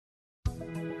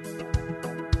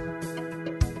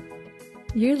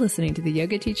You're listening to the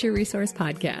Yoga Teacher Resource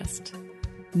Podcast.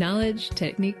 Knowledge,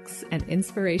 techniques, and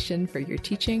inspiration for your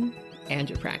teaching and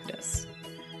your practice.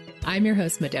 I'm your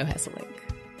host, Mado Hesselink.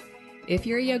 If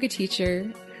you're a yoga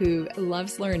teacher who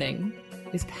loves learning,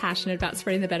 is passionate about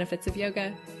spreading the benefits of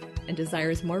yoga, and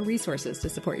desires more resources to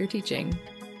support your teaching,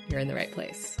 you're in the right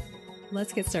place.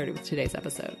 Let's get started with today's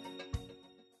episode.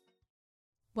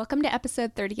 Welcome to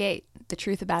episode 38, The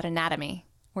Truth About Anatomy,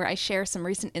 where I share some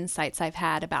recent insights I've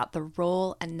had about the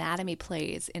role anatomy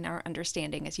plays in our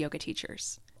understanding as yoga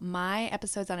teachers. My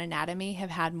episodes on anatomy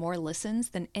have had more listens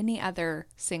than any other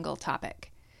single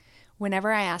topic.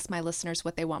 Whenever I ask my listeners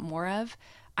what they want more of,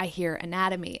 I hear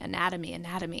anatomy, anatomy,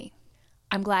 anatomy.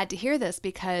 I'm glad to hear this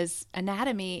because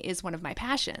anatomy is one of my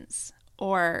passions,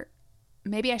 or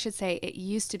maybe I should say it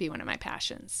used to be one of my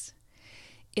passions.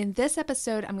 In this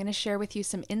episode, I'm going to share with you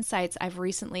some insights I've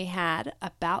recently had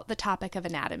about the topic of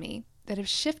anatomy that have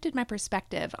shifted my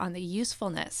perspective on the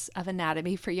usefulness of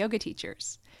anatomy for yoga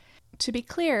teachers. To be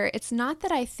clear, it's not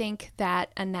that I think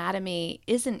that anatomy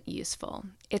isn't useful.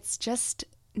 It's just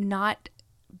not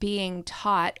being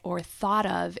taught or thought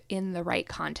of in the right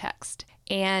context.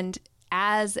 And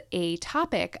as a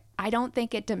topic, I don't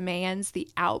think it demands the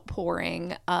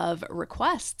outpouring of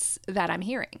requests that I'm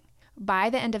hearing.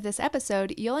 By the end of this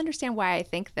episode, you'll understand why I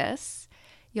think this.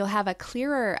 You'll have a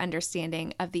clearer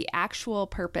understanding of the actual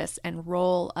purpose and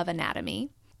role of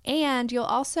anatomy. And you'll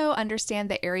also understand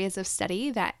the areas of study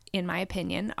that, in my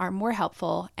opinion, are more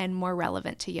helpful and more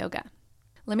relevant to yoga.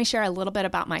 Let me share a little bit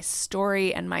about my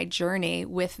story and my journey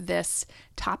with this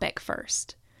topic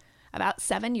first. About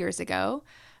 7 years ago,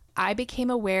 I became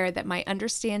aware that my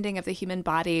understanding of the human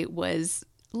body was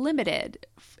limited,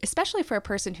 especially for a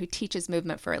person who teaches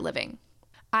movement for a living.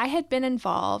 I had been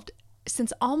involved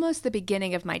since almost the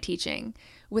beginning of my teaching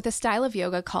with a style of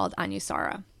yoga called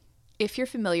Anusara. If you're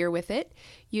familiar with it,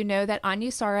 you know that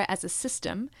Anusara as a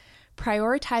system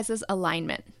prioritizes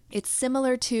alignment. It's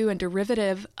similar to and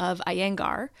derivative of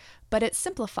Iyengar, but it's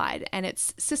simplified and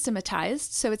it's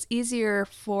systematized, so it's easier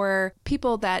for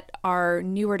people that are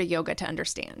newer to yoga to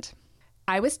understand.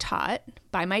 I was taught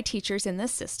by my teachers in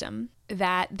this system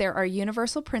that there are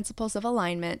universal principles of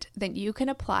alignment that you can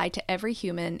apply to every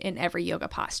human in every yoga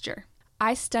posture.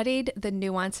 I studied the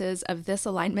nuances of this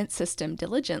alignment system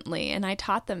diligently, and I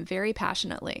taught them very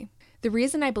passionately. The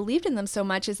reason I believed in them so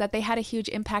much is that they had a huge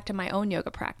impact on my own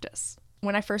yoga practice.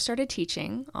 When I first started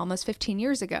teaching, almost 15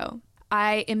 years ago,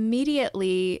 I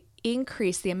immediately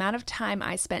increased the amount of time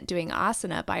I spent doing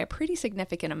asana by a pretty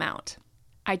significant amount.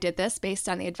 I did this based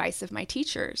on the advice of my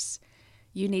teachers.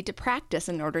 You need to practice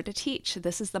in order to teach.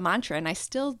 This is the mantra, and I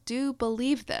still do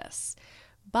believe this.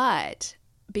 But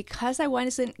because I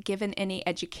wasn't given any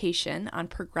education on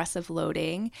progressive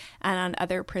loading and on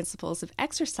other principles of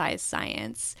exercise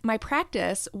science, my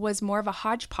practice was more of a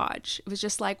hodgepodge. It was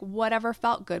just like whatever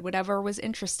felt good, whatever was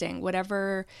interesting,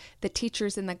 whatever the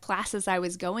teachers in the classes I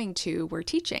was going to were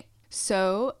teaching.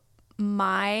 So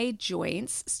my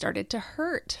joints started to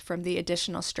hurt from the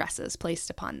additional stresses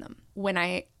placed upon them. When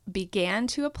I began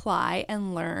to apply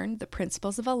and learn the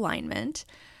principles of alignment,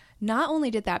 not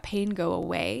only did that pain go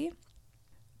away,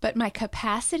 but my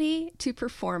capacity to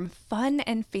perform fun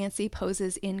and fancy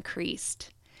poses increased.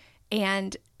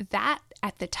 And that,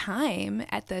 at the time,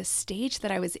 at the stage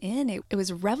that I was in, it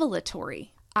was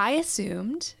revelatory. I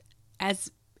assumed, as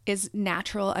is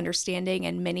natural understanding,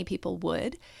 and many people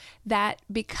would, that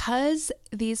because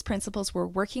these principles were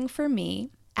working for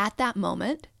me at that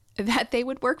moment, that they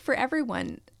would work for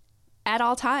everyone at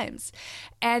all times.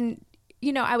 And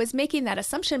I was making that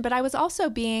assumption, but I was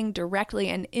also being directly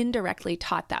and indirectly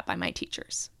taught that by my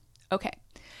teachers. Okay,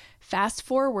 fast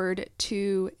forward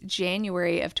to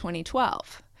January of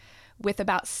 2012. With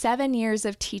about 7 years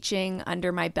of teaching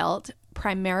under my belt,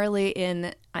 primarily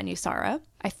in Anusara,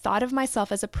 I thought of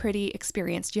myself as a pretty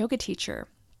experienced yoga teacher.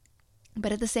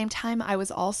 But at the same time, I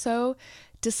was also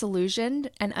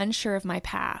disillusioned and unsure of my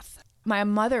path. My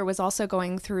mother was also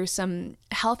going through some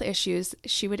health issues.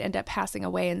 She would end up passing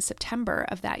away in September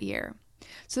of that year.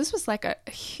 So this was like a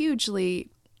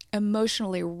hugely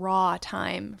emotionally raw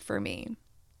time for me.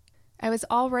 I was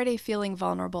already feeling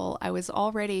vulnerable. I was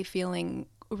already feeling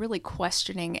really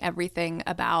questioning everything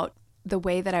about the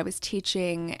way that I was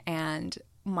teaching and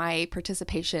my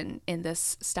participation in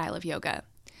this style of yoga.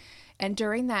 And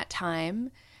during that time,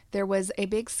 there was a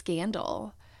big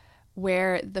scandal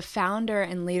where the founder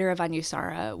and leader of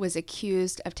Anusara was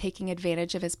accused of taking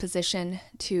advantage of his position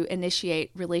to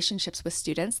initiate relationships with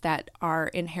students that are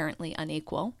inherently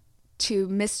unequal, to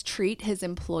mistreat his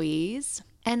employees,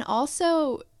 and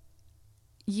also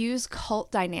use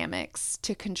cult dynamics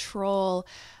to control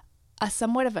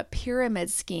somewhat of a pyramid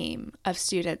scheme of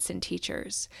students and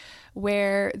teachers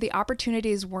where the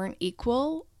opportunities weren't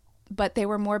equal, but they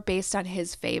were more based on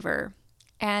his favor.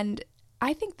 And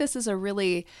I think this is a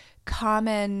really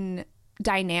common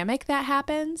dynamic that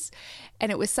happens.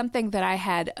 And it was something that I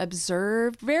had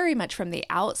observed very much from the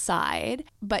outside,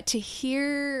 but to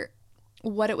hear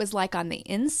what it was like on the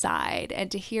inside and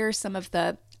to hear some of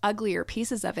the uglier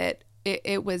pieces of it,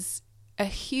 it was a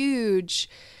huge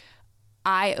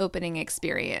eye-opening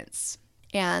experience.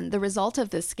 And the result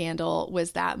of this scandal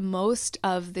was that most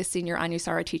of the senior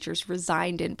Anusara teachers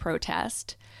resigned in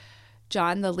protest.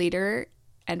 John, the leader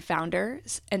and founder,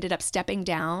 ended up stepping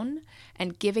down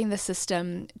and giving the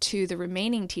system to the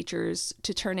remaining teachers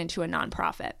to turn into a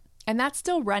nonprofit. And that's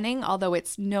still running, although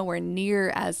it's nowhere near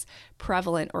as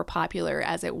prevalent or popular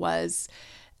as it was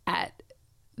at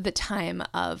the time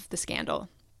of the scandal.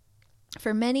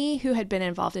 For many who had been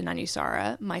involved in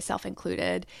Anusara, myself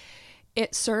included,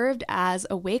 it served as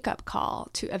a wake-up call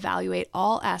to evaluate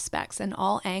all aspects and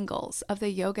all angles of the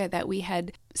yoga that we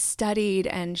had studied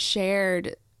and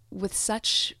shared with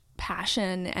such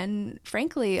passion and,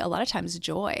 frankly, a lot of times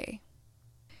joy.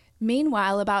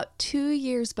 Meanwhile, about 2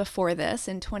 years before this,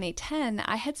 in 2010,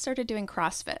 I had started doing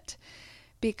CrossFit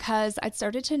because I'd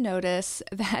started to notice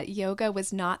that yoga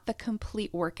was not the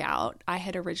complete workout I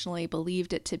had originally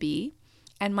believed it to be,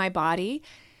 and my body,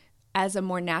 as a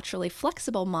more naturally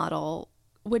flexible model,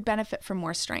 would benefit from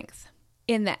more strength.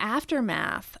 In the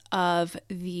aftermath of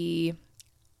the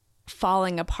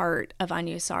falling apart of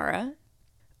Anusara,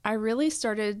 I really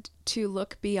started to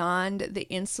look beyond the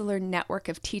insular network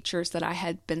of teachers that I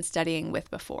had been studying with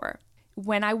before.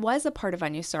 When I was a part of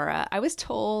Anusara, I was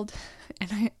told,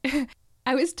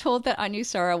 I was told that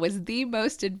Anusara was the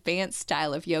most advanced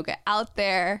style of yoga out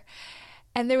there.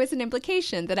 And there was an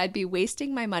implication that I'd be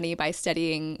wasting my money by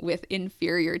studying with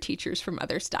inferior teachers from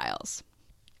other styles.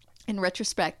 In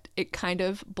retrospect, it kind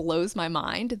of blows my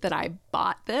mind that I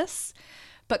bought this.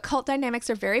 But cult dynamics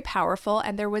are very powerful,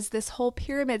 and there was this whole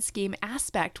pyramid scheme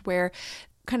aspect where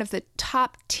kind of the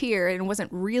top tier, and it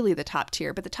wasn't really the top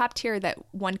tier, but the top tier that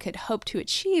one could hope to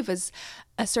achieve was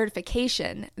a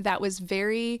certification that was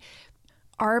very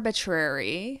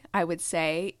arbitrary, I would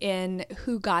say, in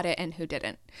who got it and who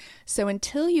didn't. So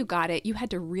until you got it, you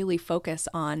had to really focus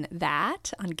on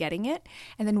that, on getting it.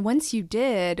 And then once you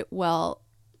did, well,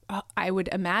 I would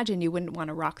imagine you wouldn't want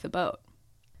to rock the boat.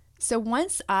 So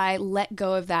once I let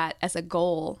go of that as a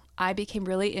goal, I became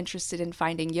really interested in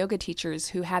finding yoga teachers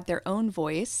who had their own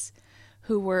voice,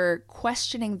 who were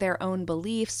questioning their own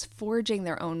beliefs, forging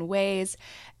their own ways,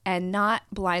 and not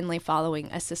blindly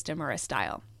following a system or a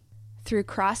style. Through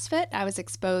CrossFit, I was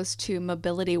exposed to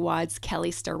Mobility WOD's Kelly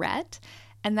Starrett,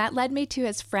 and that led me to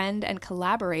his friend and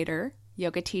collaborator,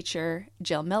 yoga teacher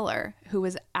Jill Miller, who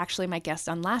was actually my guest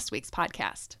on last week's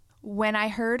podcast. When I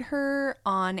heard her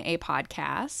on a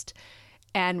podcast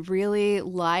and really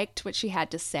liked what she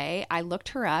had to say, I looked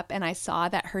her up and I saw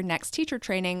that her next teacher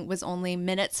training was only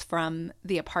minutes from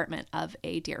the apartment of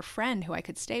a dear friend who I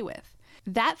could stay with.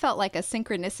 That felt like a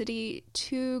synchronicity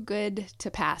too good to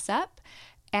pass up,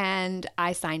 and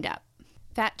I signed up.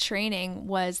 That training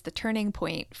was the turning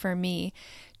point for me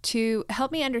to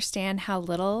help me understand how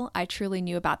little I truly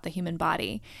knew about the human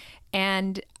body.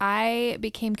 And I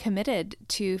became committed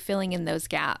to filling in those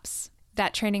gaps.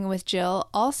 That training with Jill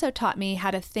also taught me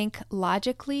how to think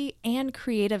logically and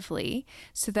creatively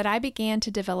so that I began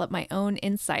to develop my own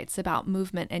insights about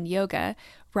movement and yoga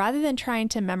rather than trying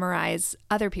to memorize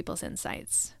other people's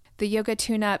insights. The Yoga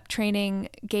Tune-Up training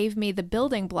gave me the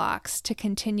building blocks to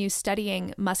continue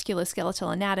studying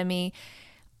musculoskeletal anatomy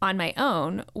on my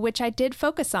own, which I did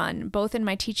focus on both in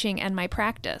my teaching and my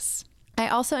practice. I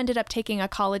also ended up taking a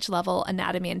college-level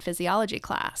anatomy and physiology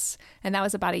class, and that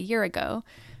was about a year ago.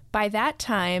 By that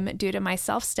time, due to my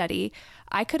self-study,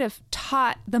 I could have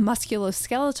taught the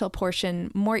musculoskeletal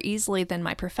portion more easily than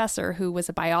my professor, who was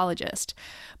a biologist.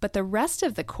 But the rest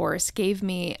of the course gave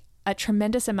me a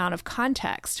tremendous amount of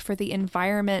context for the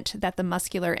environment that the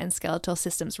muscular and skeletal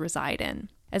systems reside in.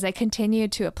 As I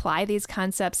continued to apply these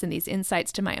concepts and these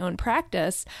insights to my own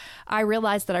practice, I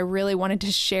realized that I really wanted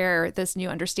to share this new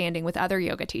understanding with other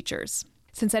yoga teachers.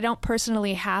 Since I don't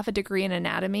personally have a degree in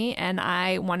anatomy and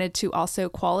I wanted to also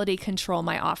quality control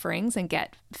my offerings and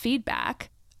get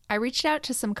feedback, I reached out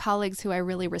to some colleagues who I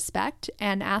really respect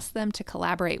and asked them to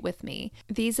collaborate with me.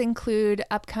 These include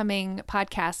upcoming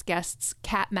podcast guests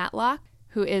Kat Matlock,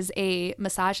 who is a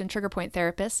massage and trigger point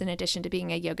therapist in addition to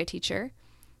being a yoga teacher,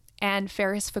 and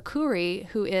Faris Fakuri,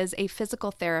 who is a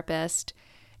physical therapist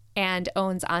and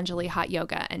owns Anjali Hot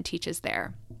Yoga and teaches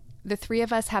there. The three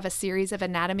of us have a series of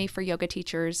Anatomy for Yoga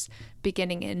Teachers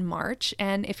beginning in March,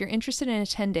 and if you're interested in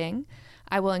attending,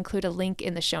 I will include a link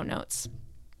in the show notes.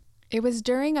 It was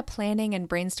during a planning and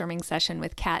brainstorming session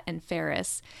with Kat and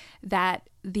Ferris that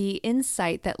the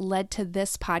insight that led to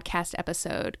this podcast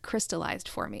episode crystallized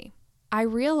for me. I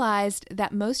realized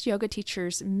that most yoga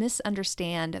teachers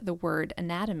misunderstand the word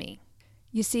anatomy.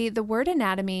 You see, the word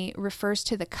anatomy refers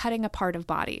to the cutting apart of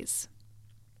bodies.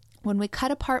 When we cut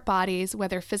apart bodies,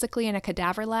 whether physically in a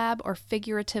cadaver lab or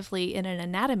figuratively in an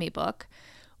anatomy book,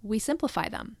 we simplify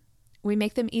them. We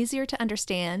make them easier to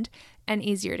understand and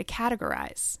easier to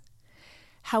categorize.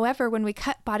 However, when we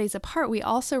cut bodies apart, we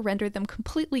also render them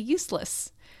completely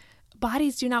useless.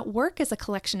 Bodies do not work as a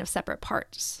collection of separate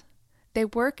parts. They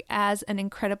work as an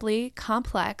incredibly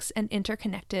complex and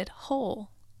interconnected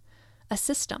whole, a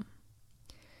system.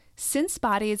 Since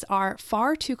bodies are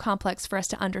far too complex for us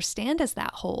to understand as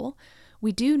that whole,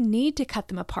 we do need to cut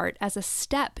them apart as a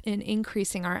step in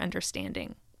increasing our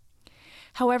understanding.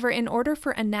 However, in order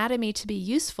for anatomy to be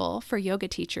useful for yoga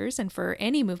teachers and for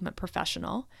any movement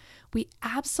professional, we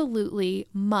absolutely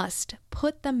must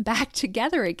put them back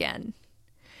together again.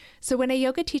 So when a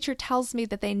yoga teacher tells me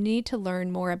that they need to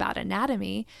learn more about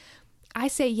anatomy, I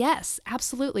say, yes,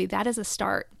 absolutely, that is a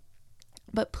start.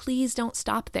 But please don't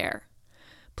stop there.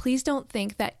 Please don't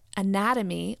think that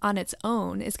anatomy on its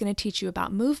own is going to teach you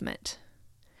about movement.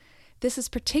 This is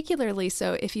particularly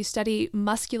so if you study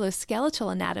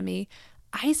musculoskeletal anatomy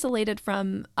isolated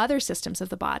from other systems of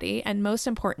the body, and most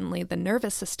importantly, the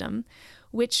nervous system,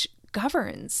 which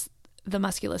governs the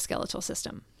musculoskeletal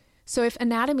system. So if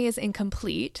anatomy is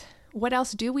incomplete, what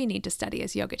else do we need to study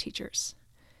as yoga teachers?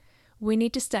 We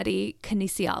need to study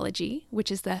kinesiology,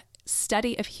 which is the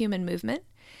study of human movement,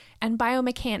 and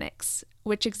biomechanics,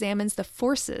 which examines the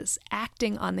forces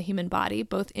acting on the human body,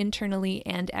 both internally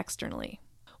and externally.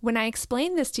 When I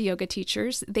explain this to yoga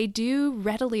teachers, they do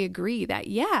readily agree that,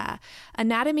 yeah,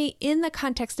 anatomy in the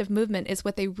context of movement is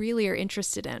what they really are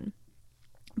interested in.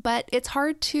 But it's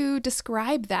hard to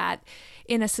describe that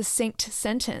in a succinct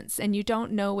sentence, and you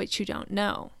don't know what you don't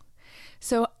know.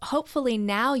 So hopefully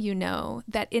now you know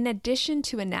that in addition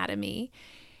to anatomy,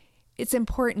 it's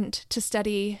important to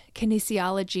study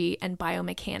kinesiology and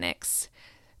biomechanics,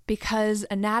 because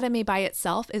anatomy by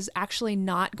itself is actually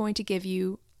not going to give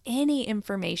you any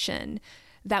information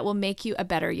that will make you a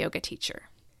better yoga teacher.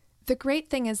 The great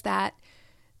thing is that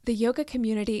the yoga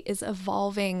community is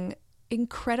evolving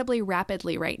incredibly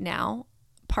rapidly right now,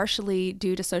 partially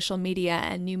due to social media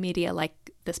and new media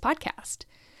like this podcast.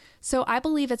 So I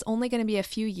believe it's only going to be a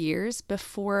few years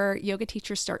before yoga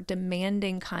teachers start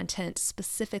demanding content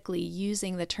specifically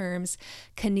using the terms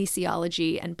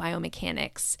kinesiology and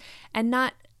biomechanics, and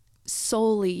not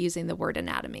solely using the word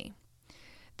anatomy.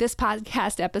 This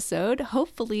podcast episode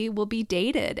hopefully will be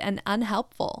dated and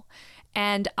unhelpful,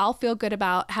 and I'll feel good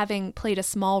about having played a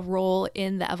small role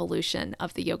in the evolution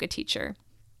of the yoga teacher.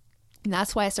 And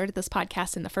that's why I started this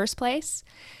podcast in the first place,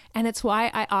 and it's why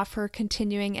I offer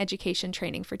continuing education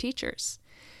training for teachers.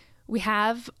 We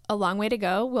have a long way to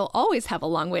go. We'll always have a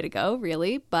long way to go,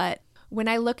 really, but when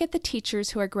I look at the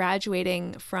teachers who are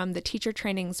graduating from the teacher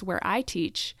trainings where I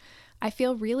teach, I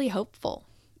feel really hopeful.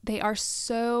 They are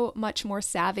so much more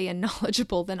savvy and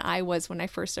knowledgeable than I was when I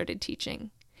first started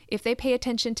teaching. If they pay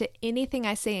attention to anything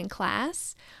I say in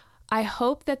class, I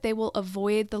hope that they will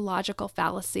avoid the logical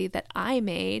fallacy that I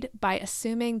made by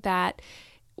assuming that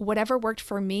whatever worked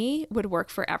for me would work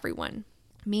for everyone.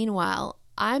 Meanwhile,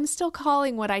 I'm still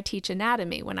calling what I teach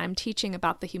anatomy when I'm teaching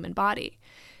about the human body,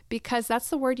 because that's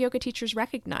the word yoga teachers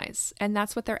recognize, and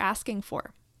that's what they're asking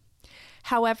for.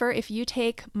 However, if you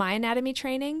take my anatomy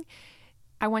training,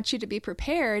 I want you to be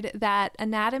prepared that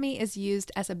anatomy is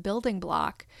used as a building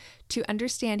block to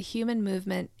understand human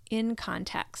movement in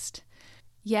context.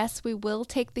 Yes, we will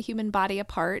take the human body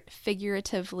apart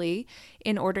figuratively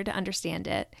in order to understand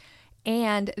it,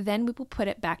 and then we will put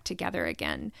it back together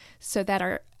again so that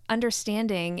our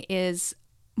understanding is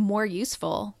more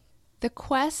useful. The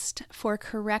quest for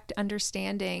correct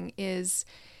understanding is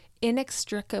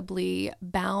inextricably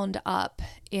bound up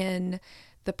in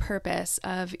the purpose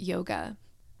of yoga.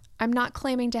 I'm not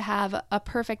claiming to have a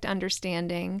perfect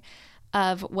understanding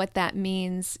of what that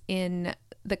means in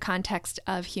the context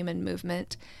of human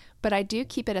movement, but I do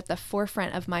keep it at the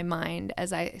forefront of my mind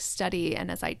as I study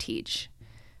and as I teach.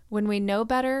 When we know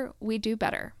better, we do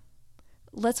better.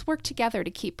 Let's work together to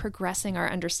keep progressing our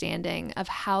understanding of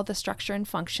how the structure and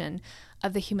function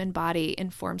of the human body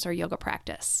informs our yoga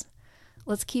practice.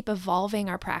 Let's keep evolving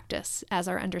our practice as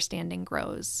our understanding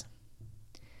grows.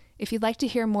 If you'd like to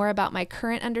hear more about my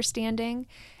current understanding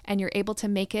and you're able to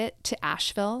make it to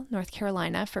Asheville, North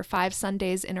Carolina for 5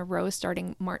 Sundays in a row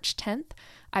starting March 10th,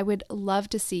 I would love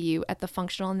to see you at the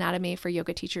Functional Anatomy for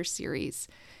Yoga Teachers series.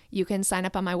 You can sign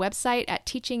up on my website at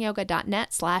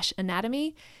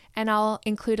teachingyoga.net/anatomy, and I'll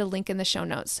include a link in the show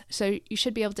notes. So you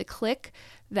should be able to click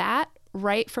that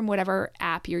right from whatever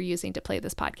app you're using to play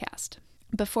this podcast.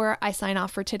 Before I sign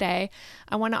off for today,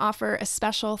 I want to offer a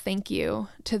special thank you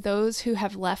to those who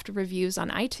have left reviews on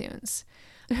iTunes.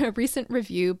 A recent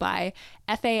review by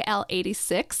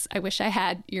FAL86, I wish I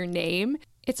had your name.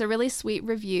 It's a really sweet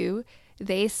review.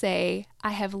 They say,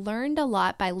 "I have learned a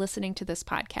lot by listening to this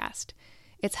podcast.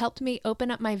 It's helped me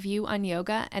open up my view on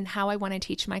yoga and how I want to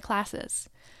teach my classes.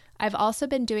 I've also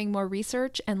been doing more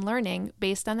research and learning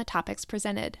based on the topics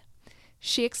presented.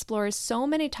 She explores so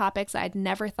many topics I'd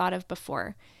never thought of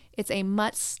before. It's a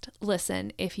must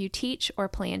listen if you teach or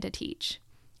plan to teach."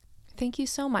 Thank you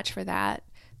so much for that.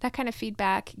 That kind of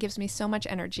feedback gives me so much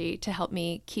energy to help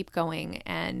me keep going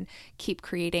and keep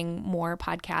creating more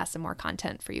podcasts and more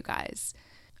content for you guys.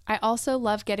 I also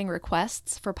love getting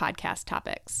requests for podcast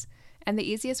topics. And the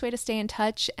easiest way to stay in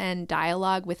touch and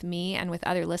dialogue with me and with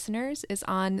other listeners is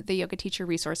on the Yoga Teacher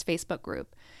Resource Facebook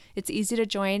group. It's easy to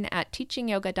join at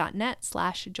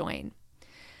teachingyoga.net/join.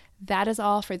 That is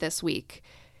all for this week.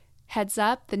 Heads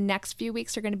up, the next few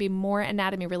weeks are going to be more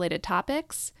anatomy-related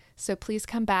topics, so please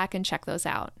come back and check those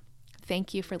out.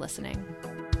 Thank you for listening.